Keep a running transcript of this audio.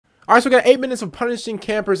Alright, so we got 8 minutes of punishing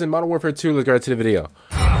campers in Modern Warfare 2. Let's get right to the video.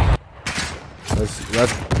 Let's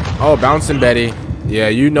oh, bouncing Betty. Yeah,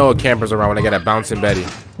 you know a camper's around when I get a bouncing Betty.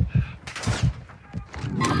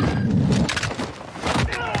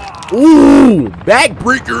 Ooh,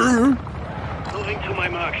 backbreaker. Moving to my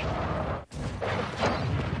mark.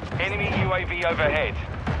 Enemy UAV overhead.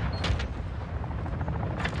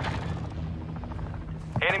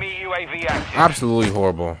 Enemy UAV active. Absolutely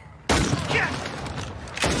horrible.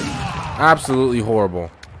 Absolutely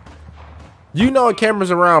horrible. You know a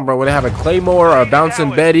camera's around, bro, when they have a claymore or a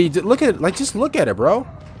bouncing Betty. Look at it, like, just look at it, bro.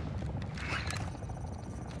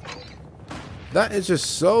 That is just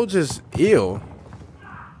so ew.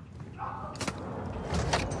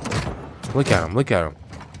 Look at him, look at him.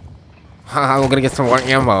 I'm gonna get some more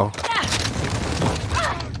ammo.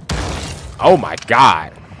 Oh my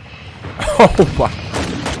god. Oh my.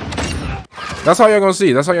 That's all you're gonna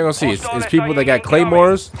see. That's all you're gonna see. It's people that got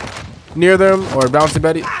claymores near them or bouncing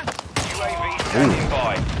Betty. People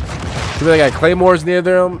that got claymores near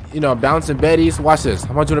them, you know, bouncing Betties. Watch this.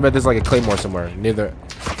 I'm gonna bet there's like a claymore somewhere near the.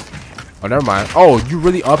 Oh, never mind. Oh, you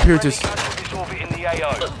really up here just.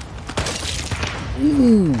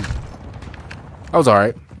 Ooh. That was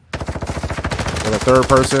alright. With a third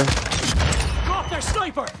person. Drop their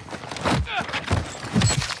sniper.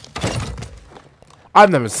 I've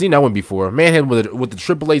never seen that one before. Manhead with the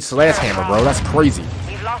AAA slash hammer, bro. That's crazy.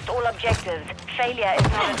 We've lost all objectives. Failure is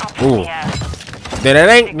not an option here.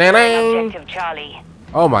 Objective Charlie.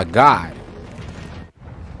 Oh my god.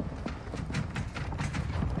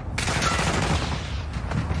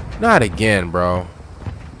 Not again, bro.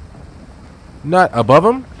 Not above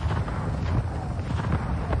him?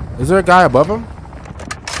 Is there a guy above him?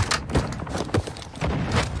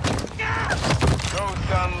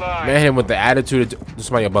 Man, him with the attitude. There's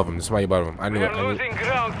somebody above him. There's somebody above him. I knew it.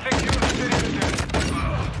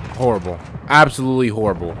 Horrible. Absolutely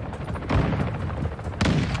horrible.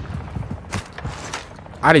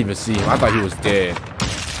 I didn't even see him. I thought he was dead.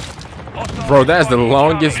 Bro, that is the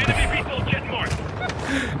longest.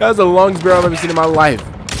 That's the longest barrel I've ever seen in my life.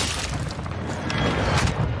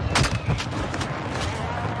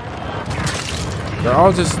 They're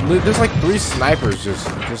all just. There's like 3 snipers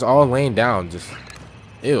just all laying down. Just.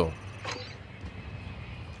 Ew.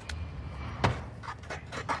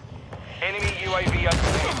 Enemy UAV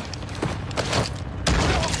overhead.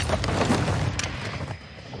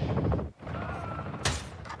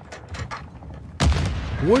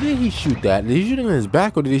 Where did he shoot that? Did he shoot it in his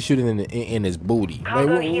back or did he shoot it in his booty? Like,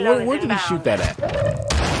 where did he shoot that at?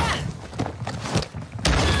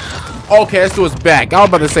 Okay, let's do his back. I was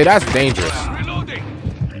about to say that's dangerous.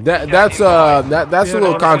 That's a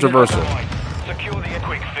little controversial.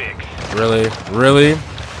 Really? Really?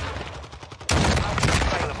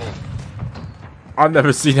 I've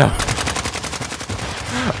never seen that.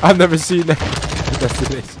 I've never seen that.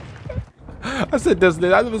 Destination. I said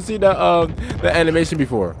destination. I've never seen that the animation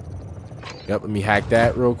before. Yep, let me hack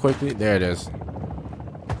that real quickly. There it is.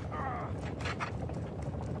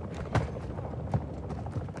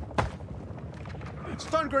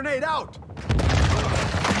 Stun grenade out.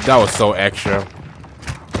 That was so extra.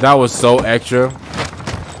 That was so extra.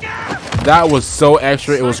 That was so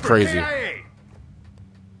extra, it was crazy.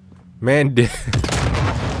 Man did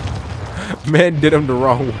him the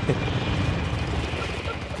wrong way.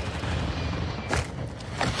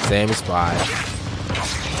 Same spot.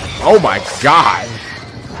 Oh my god.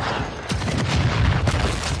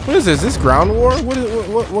 What is this? This ground war?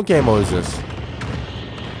 What game mode is this?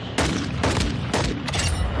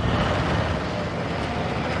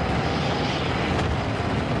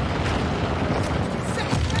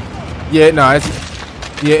 Yeah, no,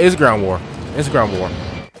 it's ground war. It's ground war.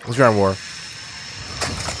 It's ground war.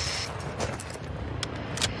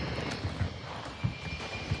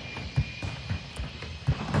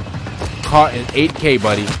 Caught in 8K,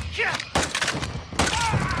 buddy.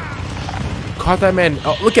 Caught that man.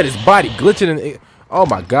 Oh, look at his body glitching in. Oh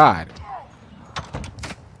my god.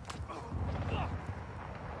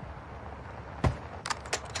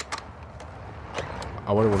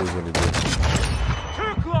 I wonder what he's gonna do.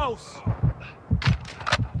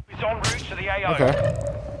 It's en route to the AO. Okay.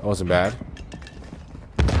 That wasn't bad.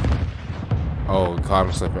 Oh, caught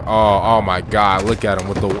him slipping. Oh my god. Look at him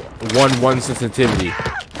with the 1-1 sensitivity.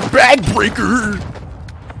 Backbreaker!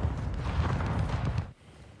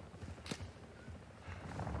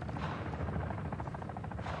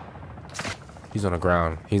 He's on the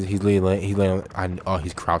ground. He's laying oh,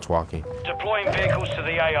 he's crouch walking. Deploying vehicles to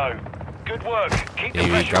the AO. Good work. Keep the He's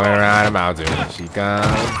pressure coming on. around the mountain. She comes.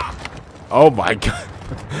 Oh my god.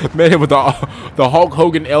 Man, with the Hulk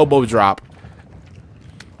Hogan elbow drop.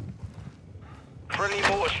 Friendly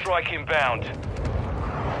mortar strike inbound.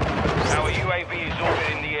 Our UAV is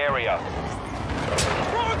orbiting the area.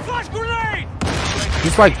 Throwing flash grenade!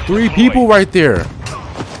 There's like 3 people right there. Care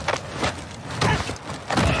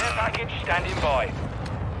package standing by.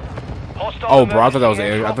 Hostile Oh, bro, I thought that was emergency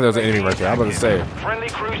an enemy. I thought that was an enemy right there. I'm about to say. Friendly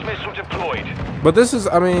cruise missile deployed. But this is,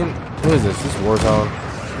 I mean, what is this? This is Warzone,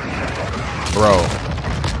 bro.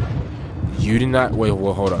 You did not wait.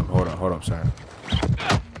 Well, hold up, sir.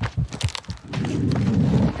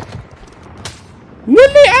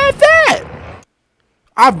 When they add that?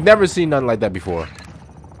 I've never seen nothing like that before.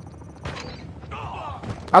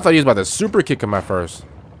 I thought he was about to super kick him at first.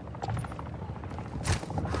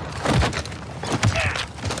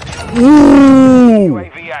 Ooh!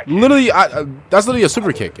 Literally, that's literally a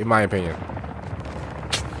super kick, in my opinion.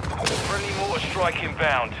 Friendly mortar strike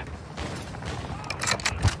inbound.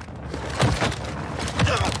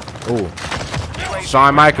 Ooh.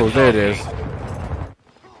 Shawn Michaels, there it is.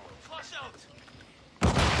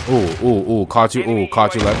 Ooh, caught you,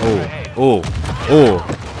 like, ooh.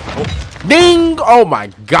 Ding! Oh my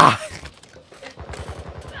god.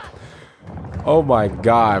 Oh my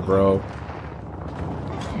god, bro.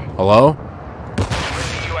 Hello?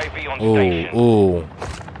 UAV on station. Ooh.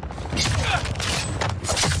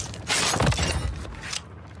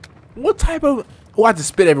 What type of... Oh, I have to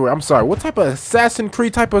spit everywhere. I'm sorry. What type of Assassin's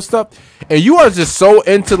Creed type of stuff? And you are just so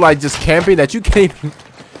into, like, just camping that you can't even...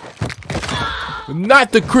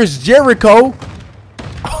 Not the Chris Jericho.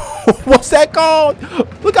 What's that called?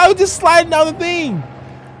 Look how he's just sliding down the thing.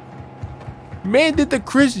 Man did the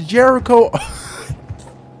Chris Jericho.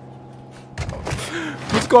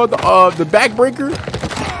 What's called the backbreaker?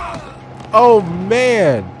 Oh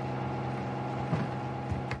man.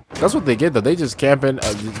 That's what they get though. They just camping,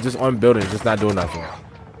 just on buildings, just not doing nothing.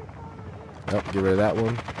 Yep, get rid of that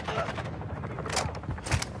one.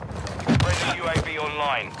 Friendly UAV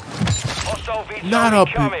online. Hostile VTOL Not up.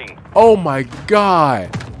 incoming. Oh my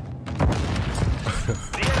god. The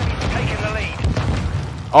enemy's taking the lead.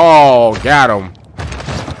 Oh, got him.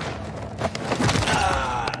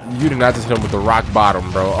 You did not just hit him with the rock bottom,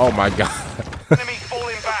 bro. Oh my god. Enemy's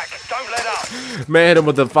falling back. Don't let up. Man hit him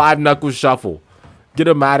with the 5-knuckle shuffle. Get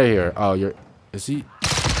him out of here. Oh, is he?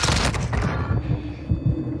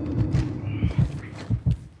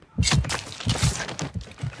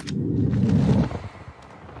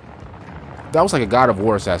 That was like a God of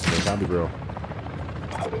War assassination. I'll be real.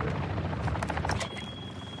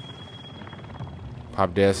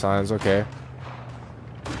 Pop dead signs. Okay.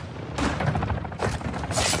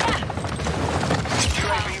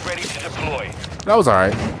 UAV ready to deploy. That was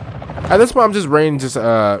alright. At this point, I'm just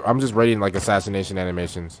rating like assassination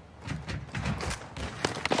animations.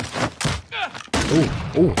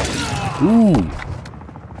 Ooh.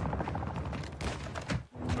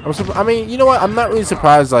 I mean, you know what? I'm not really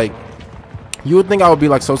surprised. Like, you would think I would be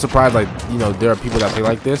like so surprised. Like, you know, there are people that play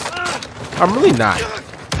like this. I'm really not.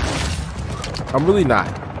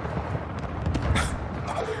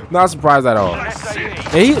 Not surprised at all.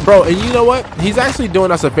 And bro, and you know what? He's actually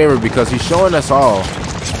doing us a favor because he's showing us all.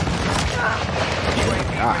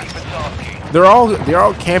 God. They're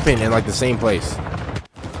all camping in like the same place.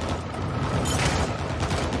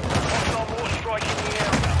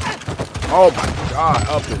 Oh my god,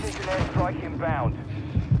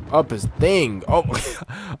 up his thing. Oh,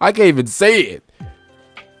 I can't even say it.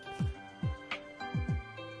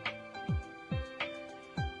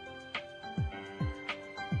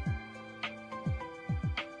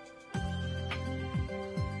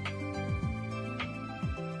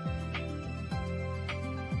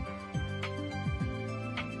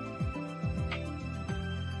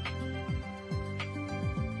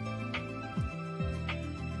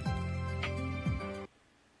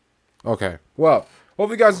 Okay, well, hope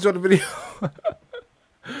you guys enjoyed the video.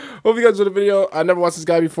 Hope you guys enjoyed the video. I never watched this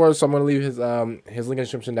guy before, so I'm gonna leave his link in the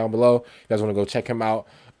description down below. You guys want to go check him out.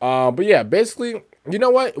 But yeah, basically, you know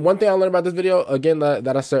what? One thing I learned about this video, again,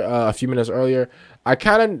 that I said a few minutes earlier, I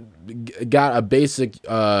kind of got a basic,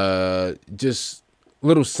 just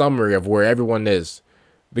little summary of where everyone is.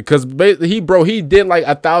 Because he did like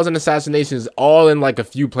 1,000 assassinations all in like a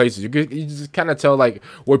few places. You just kind of tell like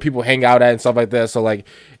where people hang out at and stuff like that. So like,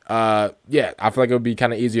 yeah, I feel like it would be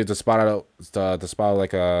kind of easier to spot out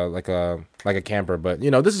like a camper. But you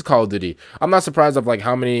know, this is Call of Duty. I'm not surprised of like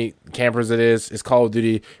how many campers it is. It's Call of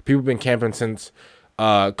Duty. People have been camping since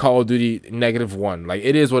Call of Duty -1. Like,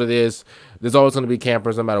 it is what it is. There's always going to be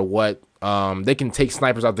campers no matter what. They can take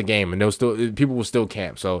snipers out the game and people will still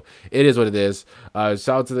camp. So it is what it is. Shout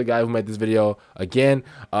out to the guy who made this video again.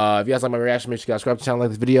 If you guys like my reaction, make sure you guys subscribe to the channel, like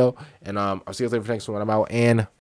this video, and I'll see you guys later for the next one. I'm out and